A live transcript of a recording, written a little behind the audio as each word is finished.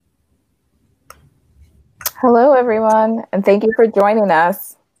Hello, everyone, and thank you for joining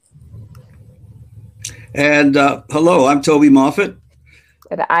us. And hello, I'm Toby Moffett.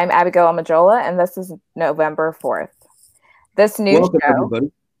 And I'm Abigail Amajola, and this is November 4th. This new Welcome, show,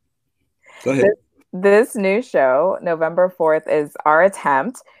 everybody. Go ahead. this new show, November 4th, is our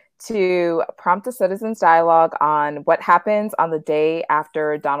attempt to prompt a citizens dialogue on what happens on the day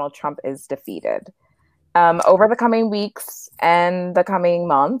after Donald Trump is defeated. Over the coming weeks and the coming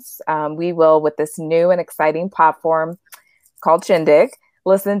months, we will, with this new and exciting platform called Shindig,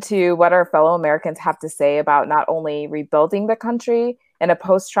 listen to what our fellow Americans have to say about not only rebuilding the country in a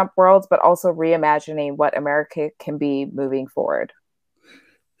post Trump world, but also reimagining what America can be moving forward.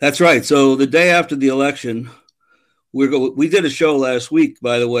 That's right. So the day after the election, we did a show last week,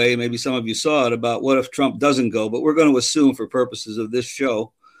 by the way, maybe some of you saw it, about what if Trump doesn't go, but we're going to assume for purposes of this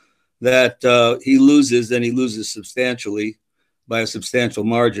show that he loses, and he loses substantially by a substantial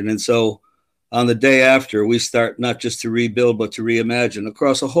margin. And so on the day after, we start not just to rebuild, but to reimagine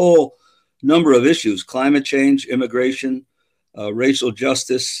across a whole number of issues: climate change, immigration, racial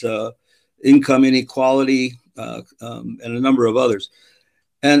justice, income inequality, and a number of others.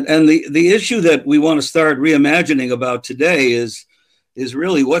 And the issue that we want to start reimagining about today is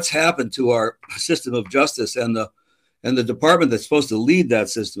really what's happened to our system of justice and the department that's supposed to lead that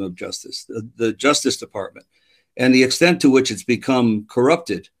system of justice, the Justice Department, and the extent to which it's become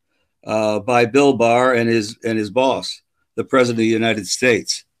corrupted by Bill Barr and his boss, the President of the United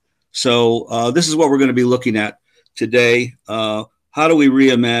States. So this is what we're going to be looking at today. How do we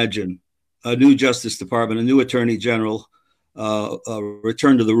reimagine a new Justice Department, a new Attorney General,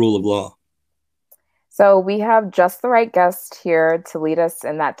 return to the rule of law? So we have just the right guest here to lead us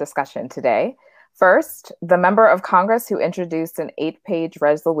in that discussion today. First, the member of Congress who introduced an 8-page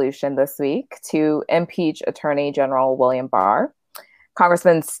resolution this week to impeach Attorney General William Barr,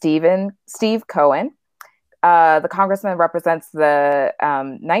 Congressman Steve Cohen. The congressman represents the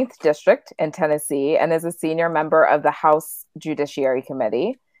 9th District in Tennessee and is a senior member of the House Judiciary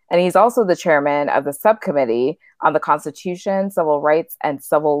Committee. And he's also the chairman of the subcommittee on the Constitution, Civil Rights, and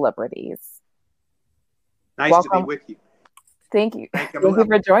Civil Liberties. Nice Welcome. to be with you. Thank you. Thank you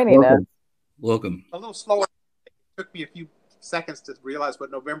for joining us. Welcome. A little slower. It took me a few seconds to realize what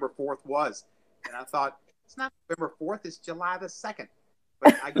November 4th was. And I thought, it's not November 4th, it's July the 2nd.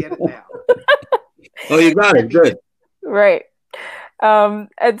 But I get it now. Oh, you got it. Good. Right.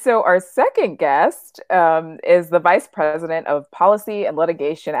 And so our second guest is the Vice President of Policy and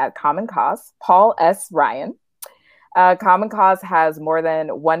Litigation at Common Cause, Paul S. Ryan. Common Cause has more than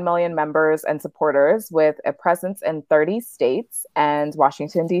 1 million members and supporters with a presence in 30 states and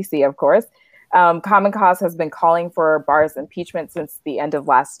Washington, D.C., of course. Common Cause has been calling for Barr's impeachment since the end of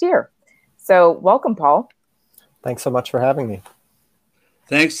last year. So welcome, Paul. Thanks so much for having me.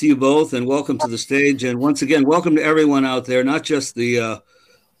 Thanks to you both, and welcome to the stage. And once again, welcome to everyone out there, not just the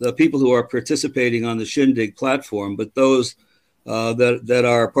people who are participating on the Shindig platform, but those that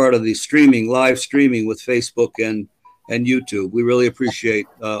are part of the live streaming with Facebook and YouTube. We really appreciate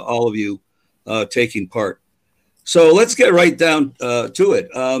all of you taking part. So let's get right down to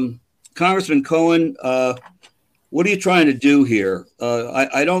it. Congressman Cohen, what are you trying to do here?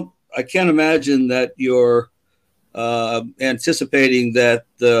 I can't imagine that you're anticipating that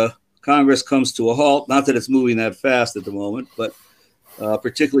the Congress comes to a halt. Not that it's moving that fast at the moment, but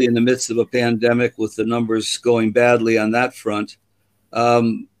particularly in the midst of a pandemic with the numbers going badly on that front.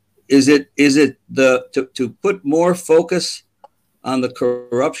 Is it to put more focus on the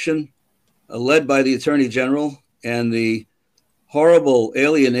corruption led by the Attorney General and the horrible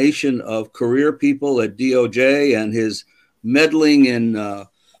alienation of career people at DOJ and his meddling in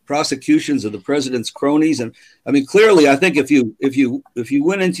prosecutions of the president's cronies? And I mean, clearly, I think if you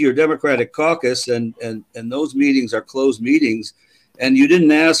went into your Democratic caucus and those meetings are closed meetings, and you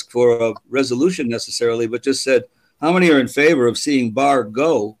didn't ask for a resolution necessarily, but just said, how many are in favor of seeing Barr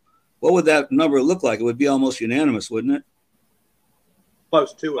go? What would that number look like? It would be almost unanimous, wouldn't it?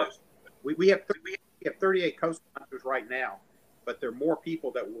 Close to us. We have 38 co-sponsors right now, but there are more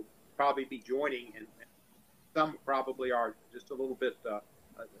people that will probably be joining, and some probably are just a little bit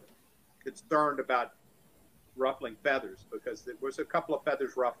concerned about ruffling feathers, because there was a couple of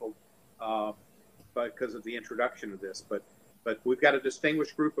feathers ruffled because of the introduction of this. But we've got a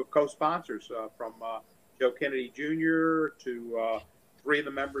distinguished group of co-sponsors from Joe Kennedy Jr. to 3 of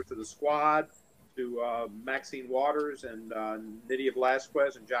the members of the squad, to Maxine Waters and Nydia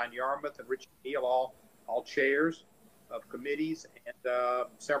Velazquez and John Yarmuth and Richie Neal, all chairs of committees, and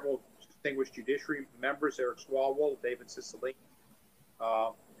several distinguished judiciary members, Eric Swalwell, David Cicilline,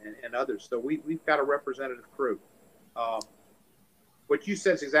 and others. So we've got a representative crew. what you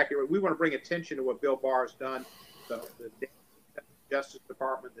said is exactly right. We want to bring attention to what Bill Barr has done, the Justice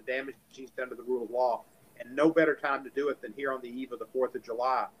Department, the damage he's done to the rule of law, and no better time to do it than here on the eve of the 4th of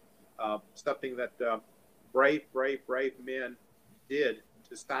July. Something that brave men did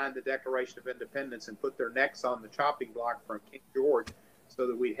to sign the Declaration of Independence and put their necks on the chopping block for King George so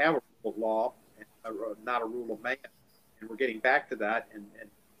that we have a rule of law and not a rule of man. And we're getting back to that. And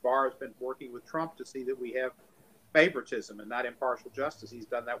Barr has been working with Trump to see that we have favoritism and not impartial justice. He's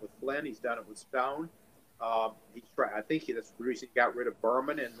done that with Flynn. He's done it with Stone. I think that's the reason he got rid of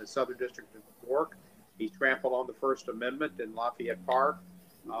Berman in the Southern District of New York. He trampled on the First Amendment in Lafayette Park.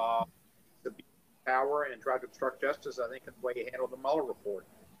 Abused power and tried to obstruct justice, I think, in the way he handled the Mueller report.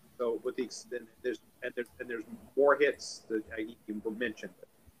 So with there's more hits that you mentioned.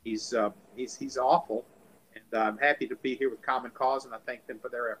 He's awful, and I'm happy to be here with Common Cause, and I thank them for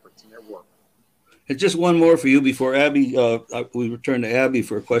their efforts and their work. And just one more for you before Abby. We return to Abby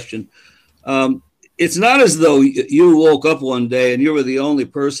for a question. It's not as though you woke up one day and you were the only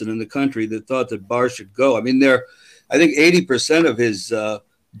person in the country that thought that Barr should go. I mean, I think 80% of his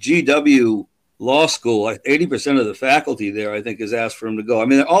GW Law School, 80% of the faculty there, I think, has asked for him to go. I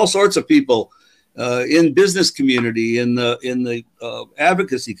mean, there are all sorts of people in business community, in the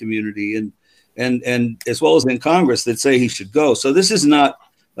advocacy community, and as well as in Congress that say he should go. So this is not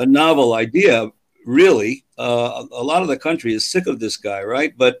a novel idea, really. A lot of the country is sick of this guy,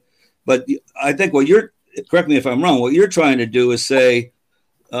 right? But I think correct me if I'm wrong, what you're trying to do is say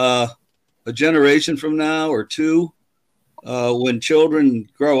a generation from now or two, when children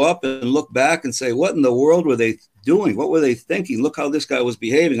grow up and look back and say, what in the world were they doing? What were they thinking? Look how this guy was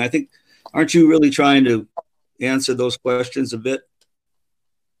behaving. I think, aren't you really trying to answer those questions a bit?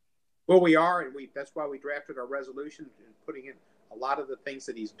 Well, we are, and that's why we drafted our resolution and putting in a lot of the things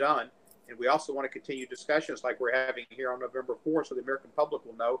that he's done. And we also want to continue discussions like we're having here on November 4th so the American public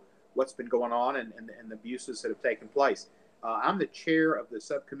will know what's been going on and the abuses that have taken place. I'm the chair of the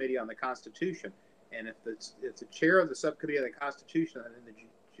subcommittee on the Constitution. And if the chair of the subcommittee on the Constitution and the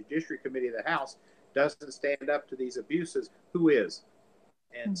Judiciary Committee of the House doesn't stand up to these abuses, who is?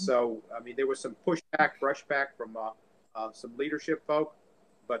 And so, I mean, there was some brushback from some leadership folk,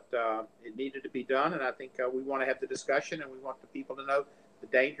 but it needed to be done. And I think we want to have the discussion, and we want the people to know the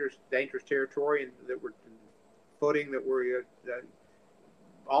dangerous territory and that we're footing that we're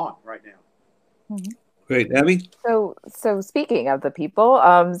on right now. Mm-hmm. Great. Abby? So speaking of the people,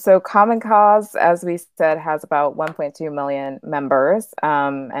 so Common Cause, as we said, has about 1.2 million members,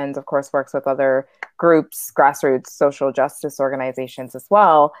 and of course works with other groups, grassroots social justice organizations as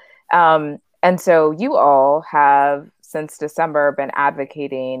well. And so you all have, since December, been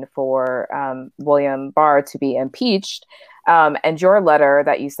advocating for William Barr to be impeached. And your letter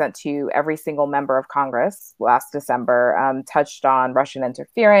that you sent to every single member of Congress last December touched on Russian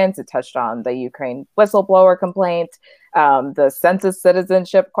interference. It touched on the Ukraine whistleblower complaint, the census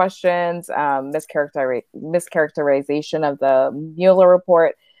citizenship questions, mischaracterization of the Mueller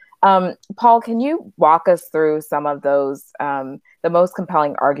report. Paul, can you walk us through some of those, the most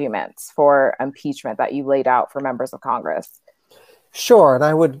compelling arguments for impeachment that you laid out for members of Congress? Sure, and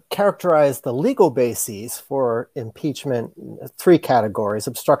I would characterize the legal bases for impeachment in 3 categories: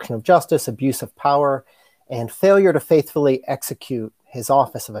 obstruction of justice, abuse of power, and failure to faithfully execute his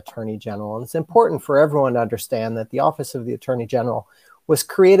office of Attorney General. And it's important for everyone to understand that the office of the Attorney General was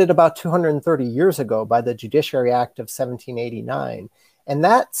created about 230 years ago by the Judiciary Act of 1789. And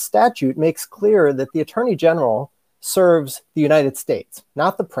that statute makes clear that the Attorney General serves the United States,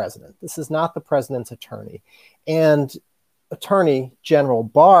 not the president. This is not the president's attorney. And Attorney General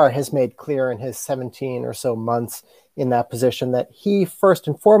Barr has made clear in his 17 or so months in that position that he, first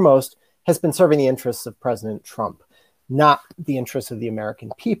and foremost, has been serving the interests of President Trump, not the interests of the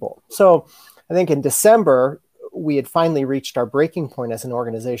American people. So I think in December, we had finally reached our breaking point as an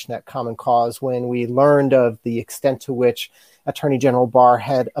organization at Common Cause when we learned of the extent to which Attorney General Barr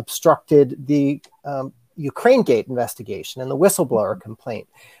had obstructed the Ukraine Gate investigation and the whistleblower complaint,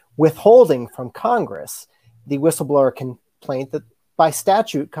 withholding from Congress the whistleblower complaint that by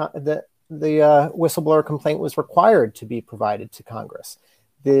statute, the whistleblower complaint was required to be provided to Congress.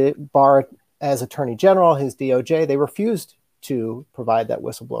 The Barr, as Attorney General, his DOJ, they refused to provide that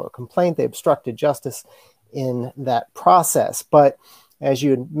whistleblower complaint. They obstructed justice in that process. But as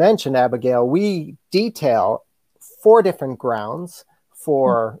you mentioned, Abigail, we detail 4 different grounds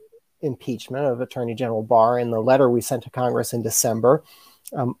for impeachment of Attorney General Barr in the letter we sent to Congress in December.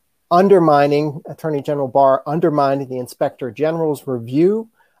 Attorney General Barr undermined the Inspector General's review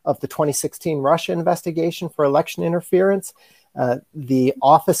of the 2016 Russia investigation for election interference. The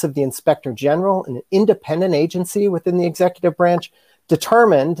Office of the Inspector General, an independent agency within the executive branch,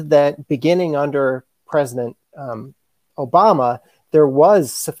 determined that beginning under President Obama, there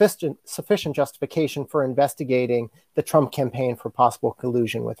was sufficient justification for investigating the Trump campaign for possible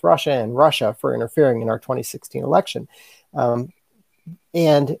collusion with Russia and Russia for interfering in our 2016 election.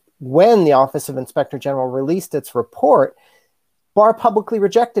 And when the Office of Inspector General released its report, Barr publicly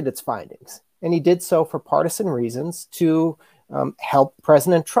rejected its findings. And he did so for partisan reasons to help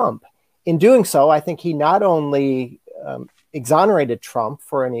President Trump. In doing so, I think he not only exonerated Trump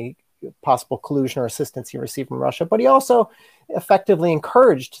for any possible collusion or assistance he received from Russia, but he also effectively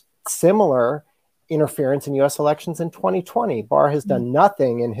encouraged similar interference in U.S. elections in 2020. Barr has done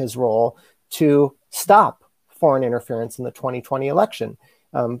nothing in his role to stop foreign interference in the 2020 election.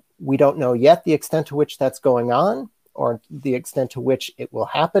 We don't know yet the extent to which that's going on or the extent to which it will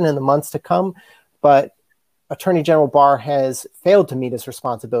happen in the months to come, but Attorney General Barr has failed to meet his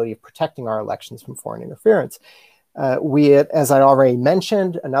responsibility of protecting our elections from foreign interference. As I already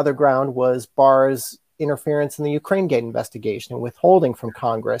mentioned, another ground was Barr's interference in the Ukraine Gate investigation and withholding from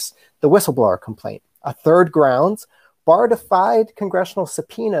Congress the whistleblower complaint. A third grounds, Barr defied congressional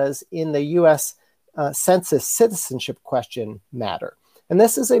subpoenas in the U.S. Census citizenship question matter. And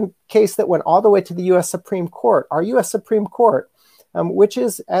this is a case that went all the way to the U.S. Supreme Court. Our U.S. Supreme Court, which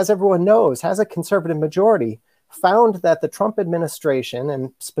is, as everyone knows, has a conservative majority, found that the Trump administration,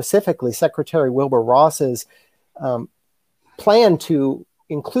 and specifically Secretary Wilbur Ross's plan to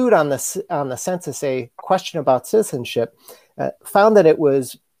include on the census a question about citizenship, found that it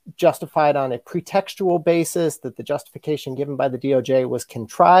was justified on a pretextual basis, that the justification given by the DOJ was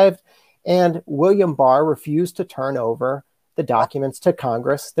contrived, and William Barr refused to turn over the documents to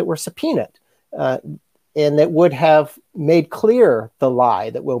Congress that were subpoenaed, and that would have made clear the lie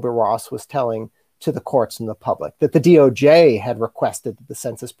that Wilbur Ross was telling to the courts and the public, that the DOJ had requested that the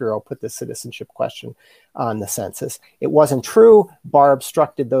Census Bureau put the citizenship question on the census. It wasn't true. Barr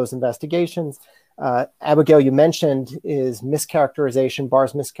obstructed those investigations. Abigail, you mentioned Barr's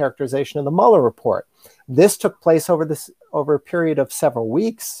mischaracterization of the Mueller report. This took place over a period of several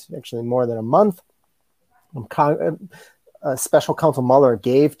weeks, actually more than a month. Special Counsel Mueller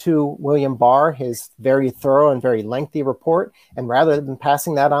gave to William Barr his very thorough and very lengthy report, and rather than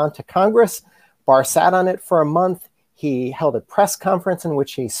passing that on to Congress, Barr sat on it for a month. He held a press conference in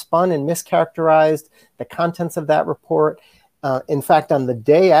which he spun and mischaracterized the contents of that report. In fact, on the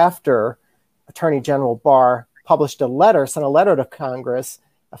day after Attorney General Barr sent a letter to Congress,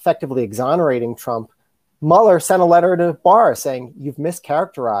 effectively exonerating Trump, Mueller sent a letter to Barr saying, "You've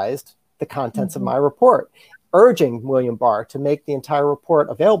mischaracterized the contents of my report," urging William Barr to make the entire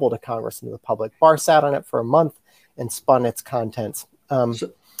report available to Congress and to the public. Barr sat on it for a month and spun its contents.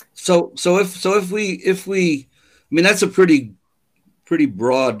 So if we, I mean, that's a pretty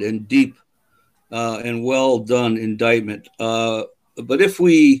broad and deep and well done indictment. But if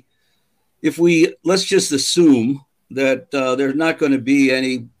we let's just assume that there's not going to be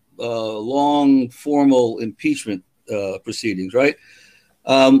any long formal impeachment proceedings, right?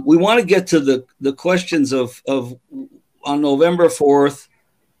 We want to get to the questions of on November 4th,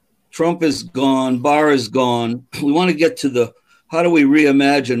 Trump is gone, Barr is gone. We want to get to how do we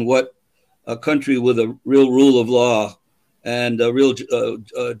reimagine what a country with a real rule of law and a real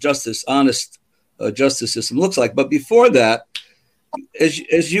honest justice system looks like. But before that,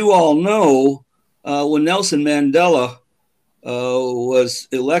 as you all know, when Nelson Mandela was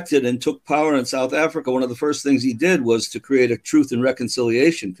elected and took power in South Africa, one of the first things he did was to create a Truth and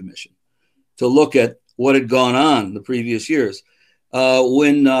Reconciliation Commission to look at what had gone on the previous years.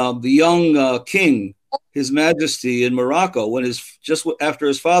 When the young king, His Majesty in Morocco, just after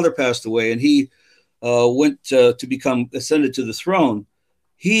his father passed away and he went to become ascended to the throne,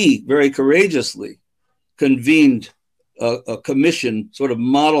 he very courageously convened a commission sort of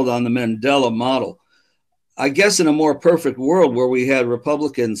modeled on the Mandela model. I guess in a more perfect world where we had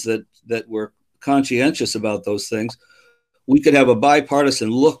Republicans that were conscientious about those things, we could have a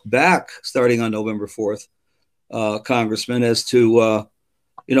bipartisan look back starting on November 4th, Congressman, as to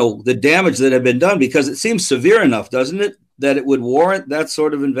the damage that had been done, because it seems severe enough, doesn't it, that it would warrant that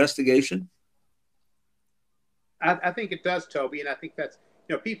sort of investigation? I think it does, Toby, and I think that's,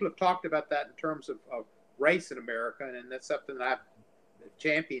 people have talked about that in terms of race in America, and that's something that I've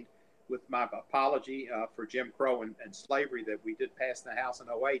championed with my apology for Jim Crow and slavery that we did pass in the House in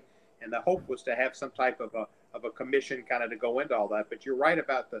 2008, and the hope was to have some type of a commission kind of to go into all that. But you're right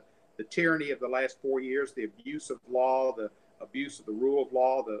about the tyranny of the last 4 years, the abuse of law, the abuse of the rule of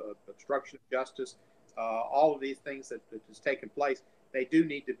law, the obstruction of justice, all of these things that has taken place. They do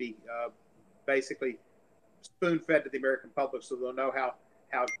need to be basically spoon-fed to the American public so they'll know how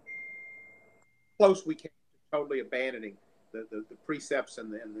close we came to totally abandoning the precepts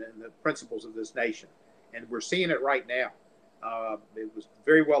and the principles of this nation. And we're seeing it right now. It was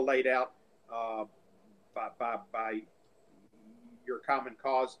very well laid out by your Common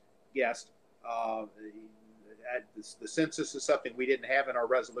Cause guest. The census is something we didn't have in our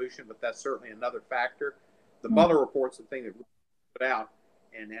resolution, but that's certainly another factor. The Mueller report's the thing that we put out,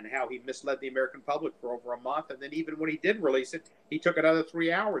 and how he misled the American public for over a month. And then even when he did release it, he took another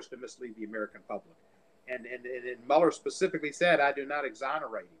 3 hours to mislead the American public. And Mueller specifically said, I do not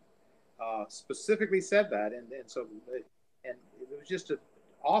exonerate him. Specifically said that. And it was just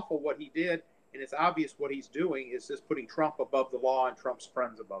awful what he did. And it's obvious what he's doing is just putting Trump above the law and Trump's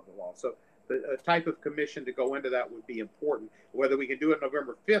friends above the law. So a type of commission to go into that would be important. Whether we can do it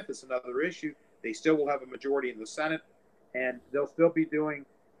November 5th is another issue. They still will have a majority in the Senate, and they'll still be doing,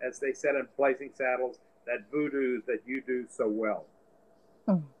 as they said in Blazing Saddles, that voodoo that you do so well.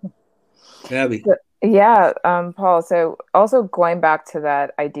 Abby. Yeah, Paul. So also going back to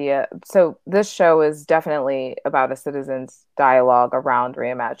that idea, so this show is definitely about a citizens' dialogue around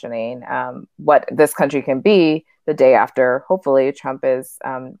reimagining what this country can be the day after, hopefully, Trump is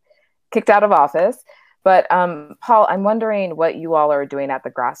kicked out of office. But Paul, I'm wondering what you all are doing at the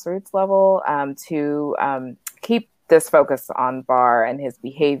grassroots level to keep this focus on Barr and his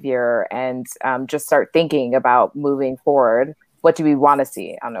behavior, and just start thinking about moving forward. What do we want to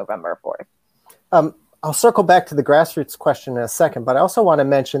see on November 4th? I'll circle back to the grassroots question in a second, but I also want to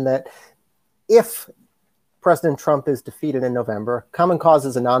mention that if President Trump is defeated in November, Common Cause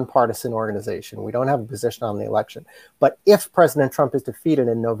is a nonpartisan organization. We don't have a position on the election. But if President Trump is defeated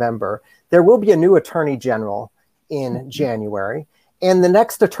in November, there will be a new attorney general in January. And the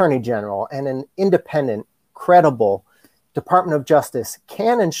next attorney general and an independent, credible Department of Justice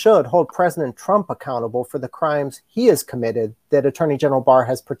can and should hold President Trump accountable for the crimes he has committed that Attorney General Barr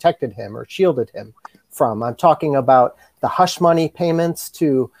has protected him or shielded him from. I'm talking about the hush money payments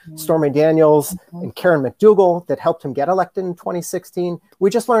to Stormy Daniels and Karen McDougal that helped him get elected in 2016. We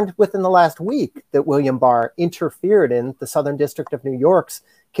just learned within the last week that William Barr interfered in the Southern District of New York's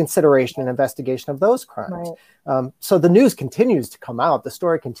consideration and investigation of those crimes. Right. So the news continues to come out. The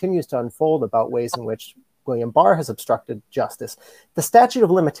story continues to unfold about ways in which William Barr has obstructed justice. The statute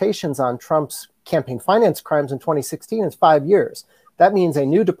of limitations on Trump's campaign finance crimes in 2016 is 5 years. That means a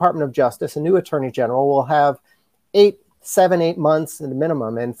new Department of Justice, a new Attorney General will have 8 months at a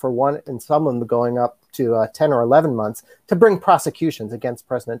minimum, and for one, and some of them going up to 10 or 11 months to bring prosecutions against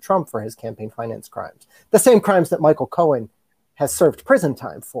President Trump for his campaign finance crimes. The same crimes that Michael Cohen has served prison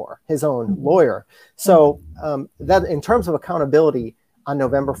time for, his own lawyer. So that in terms of accountability on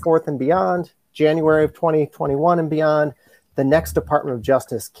November 4th and beyond, January of 2021 and beyond, the next Department of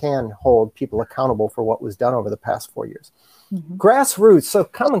Justice can hold people accountable for what was done over the past 4 years. Grassroots, so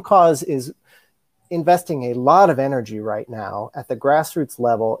Common Cause is investing a lot of energy right now at the grassroots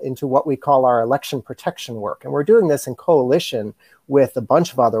level into what we call our election protection work. And we're doing this in coalition with a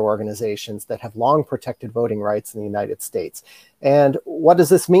bunch of other organizations that have long protected voting rights in the United States. And what does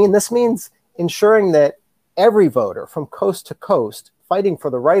this mean? This means ensuring that every voter from coast to coast, fighting for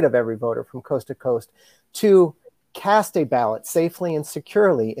the right of every voter from coast to coast to cast a ballot safely and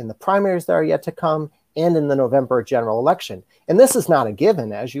securely in the primaries that are yet to come and in the November general election. And this is not a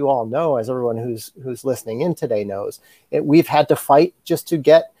given, as you all know, as everyone who's listening in today knows. We've had to fight just to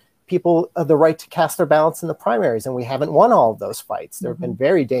get people the right to cast their ballots in the primaries, and we haven't won all of those fights. There have been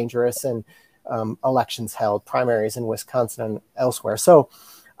very dangerous and elections held, primaries in Wisconsin and elsewhere. So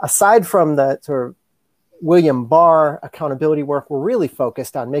aside from the sort of William Barr accountability work, we're really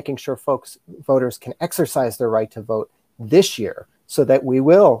focused on making sure voters can exercise their right to vote this year so that we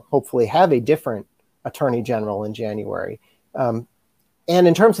will hopefully have a different attorney general in January. And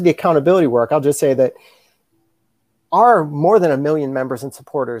in terms of the accountability work, I'll just say that our more than 1 million members and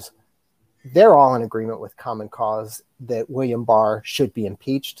supporters, they're all in agreement with Common Cause that William Barr should be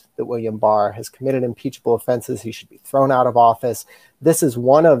impeached, that William Barr has committed impeachable offenses. He should be thrown out of office. This is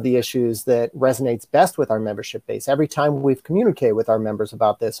one of the issues that resonates best with our membership base. Every time we've communicated with our members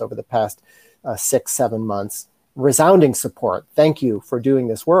about this over the past 6-7 months, resounding support. Thank you for doing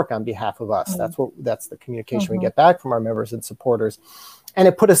this work on behalf of us. That's the communication we get back from our members and supporters. And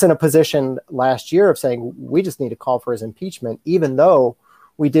it put us in a position last year of saying, we just need to call for his impeachment, even though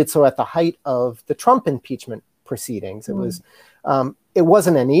we did so at the height of the Trump impeachment proceedings. It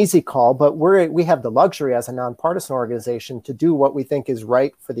wasn't an easy call, but we have the luxury as a nonpartisan organization to do what we think is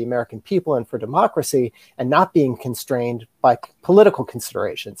right for the American people and for democracy, and not being constrained by political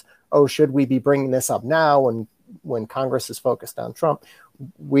considerations. Oh, should we be bringing this up now when Congress is focused on Trump?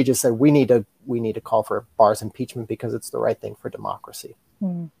 We just said we need to call for Barr's impeachment because it's the right thing for democracy.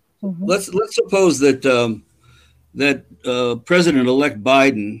 Let's suppose that that President-elect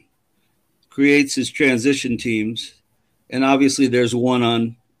Biden creates his transition teams, and obviously there's one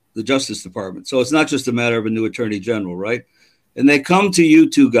on the Justice Department. So it's not just a matter of a new attorney general, right? And they come to you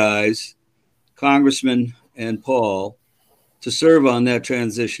two guys, Congressman and Paul, to serve on that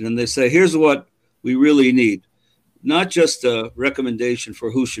transition. And they say, here's what we really need. Not just a recommendation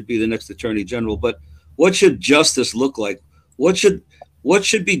for who should be the next attorney general, but what should justice look like? What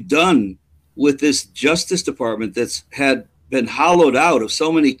should be done with this Justice Department that's had been hollowed out of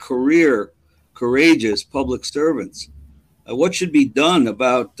so many courageous public servants? What should be done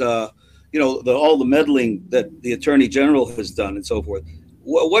about all the meddling that the attorney general has done and so forth?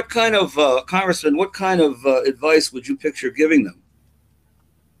 What kind of Congressman? What kind of advice would you picture giving them?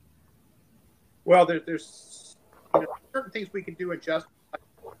 Well, there's certain things we can do in justice,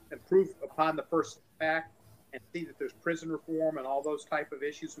 like improve upon the First Act, and see that there's prison reform and all those type of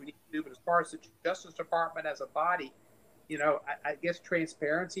issues we need to do. But as far as the Justice Department as a body, I guess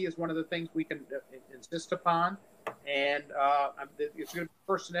transparency is one of the things we can insist upon. And it's going to be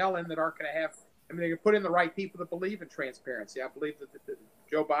personnel in that aren't going to have, they can put in the right people that believe in transparency. I believe that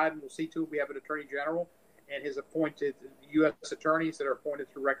Joe Biden will see to it we have an attorney general and his appointed U.S. attorneys that are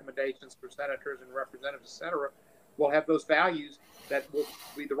appointed through recommendations for senators and representatives, et cetera, will have those values that will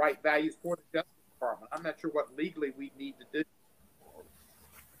be the right values for the Justice Department. I'm not sure what legally we need to do.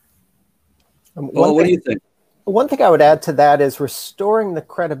 What do you think? One thing I would add to that is restoring the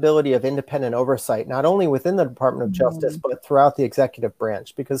credibility of independent oversight, not only within the Department of Justice, but throughout the executive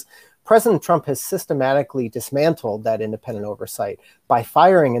branch, because President Trump has systematically dismantled that independent oversight by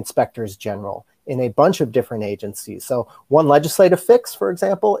firing inspectors general in a bunch of different agencies. So one legislative fix, for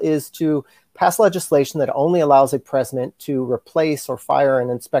example, is to pass legislation that only allows a president to replace or fire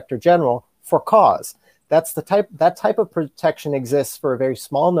an inspector general for cause. That type of protection exists for a very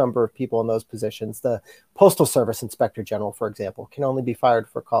small number of people in those positions. The Postal Service Inspector General, for example, can only be fired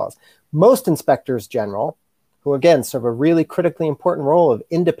for cause. Most inspectors general, who again serve a really critically important role of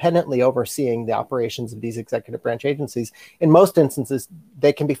independently overseeing the operations of these executive branch agencies, in most instances,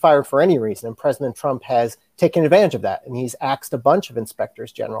 they can be fired for any reason. And President Trump has taken advantage of that. And he's axed a bunch of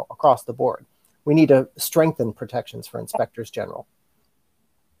inspectors general across the board. We need to strengthen protections for inspectors general.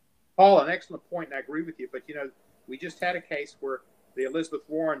 Paul, an excellent point, and I agree with you. But, we just had a case where the Elizabeth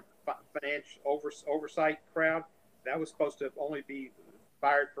Warren financial oversight crowd, that was supposed to only be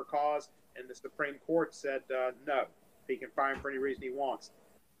fired for cause, and the Supreme Court said no, he can fire him for any reason he wants.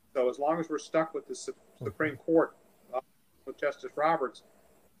 So as long as we're stuck with the Supreme Court, with Justice Roberts,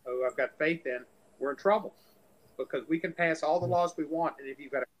 who I've got faith in, we're in trouble. Because we can pass all the laws we want, and if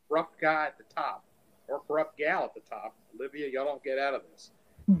you've got a corrupt guy at the top, or a corrupt gal at the top, Olivia, y'all don't get out of this.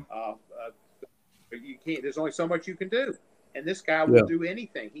 You can't. There's only so much you can do, and this guy will do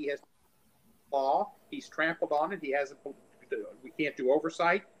anything. He has law. He's trampled on it. He hasn't. We can't do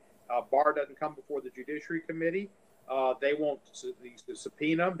oversight. Barr doesn't come before the Judiciary Committee. They won't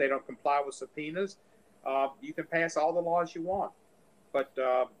subpoena them. They don't comply with subpoenas. You can pass all the laws you want, but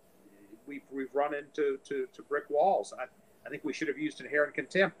we've run into brick walls. I think we should have used inherent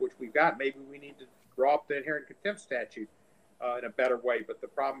contempt, which we've got. Maybe we need to draw up the inherent contempt statute in a better way. But the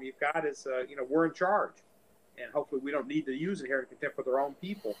problem you've got is, we're in charge, and hopefully we don't need to use inherent contempt with our own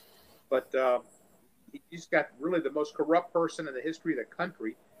people. But he's got really the most corrupt person in the history of the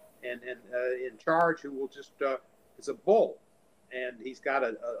country, and in charge, who will just is a bull, and he's got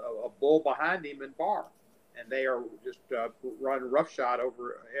a bull behind him in Barr, and they are just running roughshod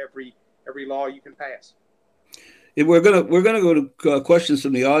over every law you can pass. We're gonna go to questions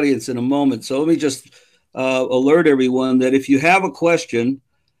from the audience in a moment. So let me just alert everyone that if you have a question,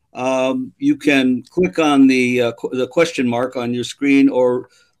 you can click on the question mark on your screen or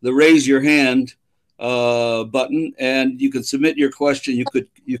the raise your hand button, and you can submit your question.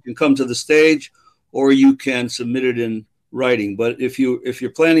 You can come to the stage, or you can submit it in writing. But if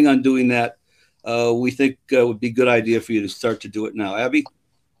you're planning on doing that, we think it would be a good idea for you to start to do it now. Abby?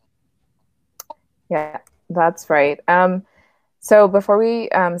 Yeah, that's right. So before we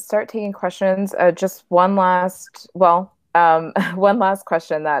start taking questions, just one last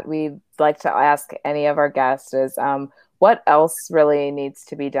question that we'd like to ask any of our guests is, what else really needs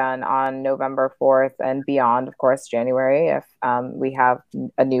to be done on November 4th and beyond, of course, January, if we have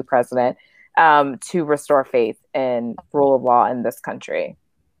a new president, to restore faith in rule of law in this country?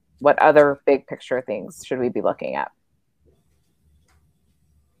 What other big picture things should we be looking at?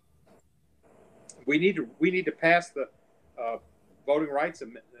 We need to pass the Voting Rights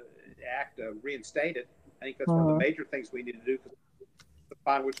Act, reinstated. I think that's one of the major things we need to do, because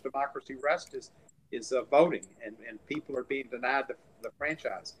upon which democracy rests is voting, and people are being denied the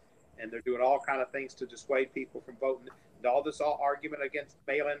franchise. and they're doing all kind of things to dissuade people from voting. And all this argument against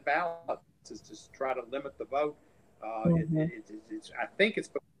mail-in ballots is to try to limit the vote. I think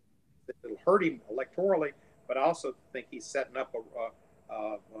it'll hurt him electorally, but I also think he's setting up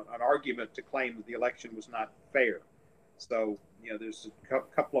an argument to claim that the election was not fair. So, there's a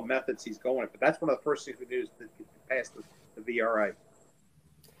couple of methods he's going at, but that's one of the first things we do is to pass the VRA.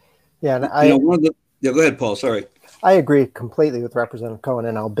 Yeah, and go ahead, Paul. Sorry. I agree completely with Representative Cohen,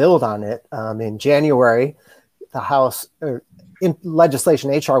 and I'll build on it. In January, the House legislation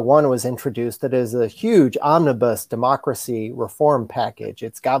HR 1 was introduced that is a huge omnibus democracy reform package.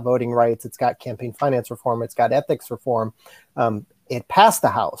 It's got voting rights, it's got campaign finance reform, it's got ethics reform. It passed the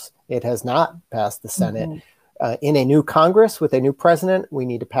House. It has not passed the Senate. In a new Congress with a new president, we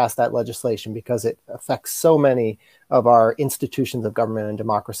need to pass that legislation because it affects so many of our institutions of government and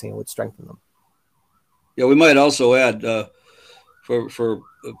democracy and would strengthen them. Yeah, we might also add for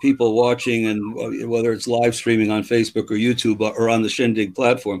people watching, and whether it's live streaming on Facebook or YouTube or on the Shindig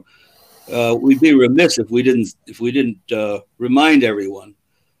platform, we'd be remiss if we didn't remind everyone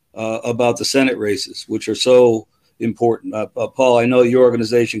about the Senate races, which are so important. Paul, I know your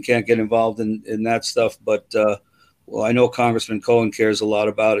organization can't get involved in that stuff, but I know Congressman Cohen cares a lot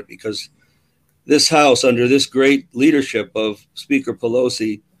about it because this House, under this great leadership of Speaker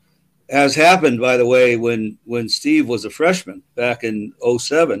Pelosi, as happened, by the way, when Steve was a freshman back in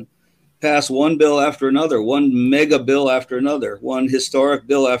 2007, passed one bill after another, one mega bill after another, one historic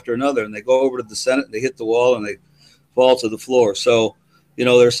bill after another, and they go over to the Senate, and they hit the wall, and they fall to the floor. So,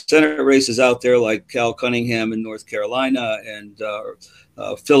 there's Senate races out there like Cal Cunningham in North Carolina and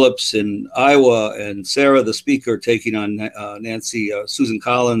Phillips in Iowa and Sarah, the Speaker, taking on Susan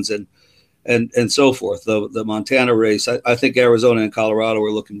Collins and so forth. The Montana race, I think Arizona and Colorado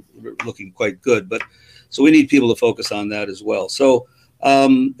are looking quite good, but so we need people to focus on that as well. So,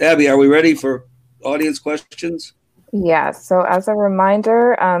 Abby, are we ready for audience questions? Yeah. So as a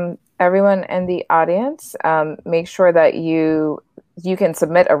reminder, everyone in the audience, make sure that you can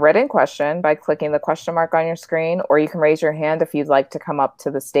submit a written question by clicking the question mark on your screen, or you can raise your hand if you'd like to come up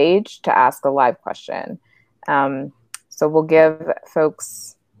to the stage to ask a live question. So we'll give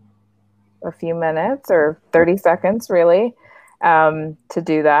folks a few minutes or 30 seconds really to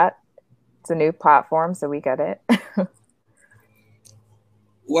do that. It's a new platform, so we get it.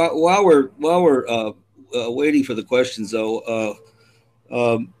 While we're waiting for the questions, though,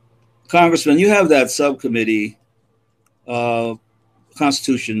 Congressman, you have that subcommittee,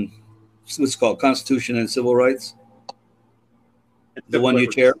 Constitution, what's it called, Constitution and Civil Rights, the one you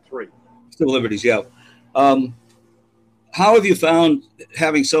chair, Civil Liberties, yeah. How have you found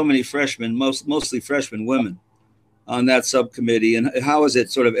having so many freshmen, mostly freshman women, on that subcommittee, and how has it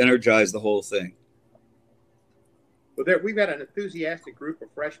sort of energized the whole thing? Well, we've got an enthusiastic group of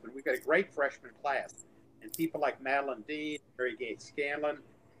freshmen. We've got a great freshman class, and people like Madeline Dean, Mary Gates Scanlon,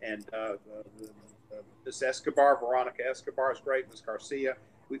 and Miss Escobar, Veronica Escobar is great, Miss Garcia.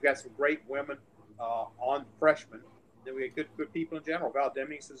 We've got some great women on freshmen. Then we have good people in general. Val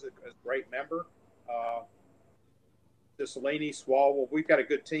Demings is a great member. Cicilline, Swalwell, we've got a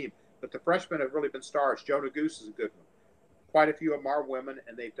good team. But the freshmen have really been stars. Jonah Goose is a good one. Quite a few of them are women,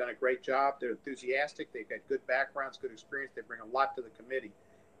 and they've done a great job. They're enthusiastic. They've got good backgrounds, good experience. They bring a lot to the committee.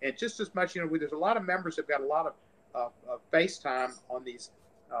 And just as much, there's a lot of members that have got a lot of face time on these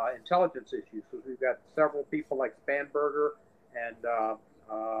intelligence issues. So we've got several people like Spanberger, and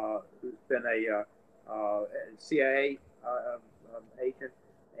who's been a CIA agent,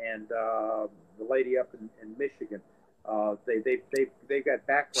 and the lady up in Michigan. They've got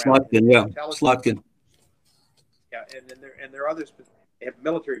background. Slotkin, yeah, Slotkin. Yeah, and there are others that have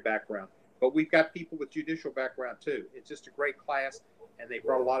military background, but we've got people with judicial background too. It's just a great class, and they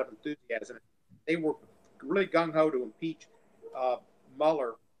brought a lot of enthusiasm. They were really gung ho to impeach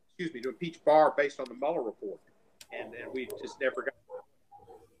to impeach Barr based on the Mueller report, and we just never got.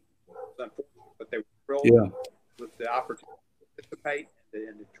 It's unfortunate, but they were thrilled with the opportunity to participate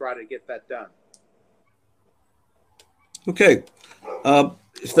and to try to get that done. Okay.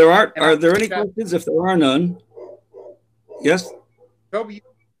 If there are there any questions? If there are none, yes. Toby,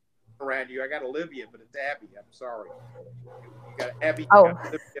 around you, I got Olivia, but it's Abby. I'm sorry. You got Abby. Oh.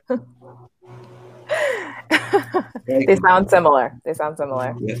 They sound similar.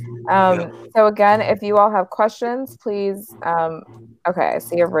 Yeah. So again, if you all have questions, please. Okay, I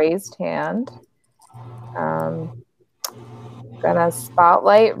see a raised hand. Gonna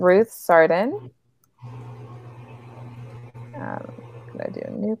spotlight Ruth Sardin. Gonna do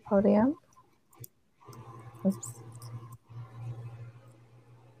a new podium. Oops.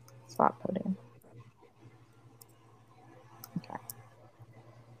 Swap podium. Okay.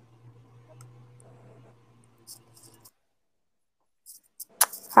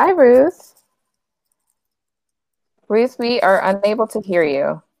 Hi, Ruth. Ruth, we are unable to hear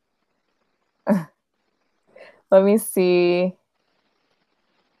you. Let me see.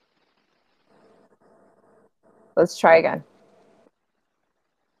 Let's try again.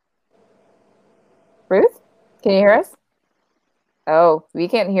 Ruth, can you hear us? Oh, we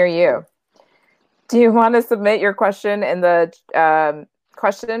can't hear you. Do you want to submit your question in the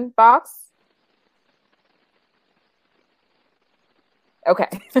question box? Okay.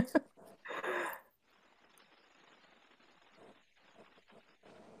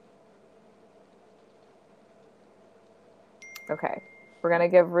 Okay. We're going to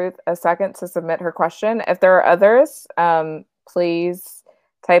give Ruth a second to submit her question. If there are others, please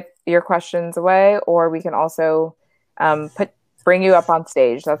type your questions away, or we can also bring you up on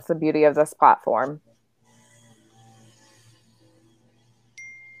stage. That's the beauty of this platform.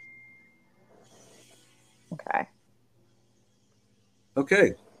 Okay.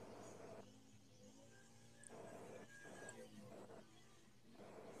 Okay.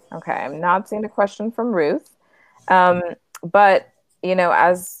 Okay, I'm not seeing a question from Ruth. But, you know,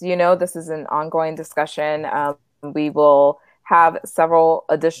 as you know, this is an ongoing discussion. We will have several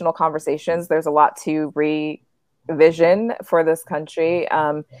additional conversations. There's a lot to revision for this country.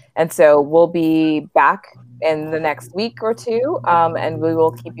 And so we'll be back in the next week or two, and we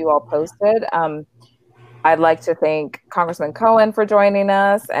will keep you all posted. I'd like to thank Congressman Cohen for joining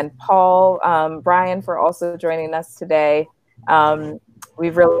us, and Paul Bryan for also joining us today.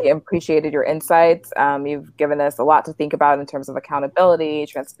 We've really appreciated your insights. You've given us a lot to think about in terms of accountability,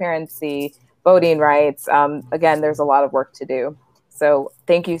 transparency, voting rights. Again, there's a lot of work to do. So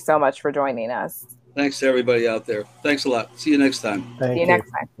thank you so much for joining us. Thanks to everybody out there. Thanks a lot. See you next time. See you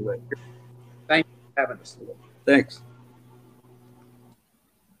next time. Thank you for having us. Thanks.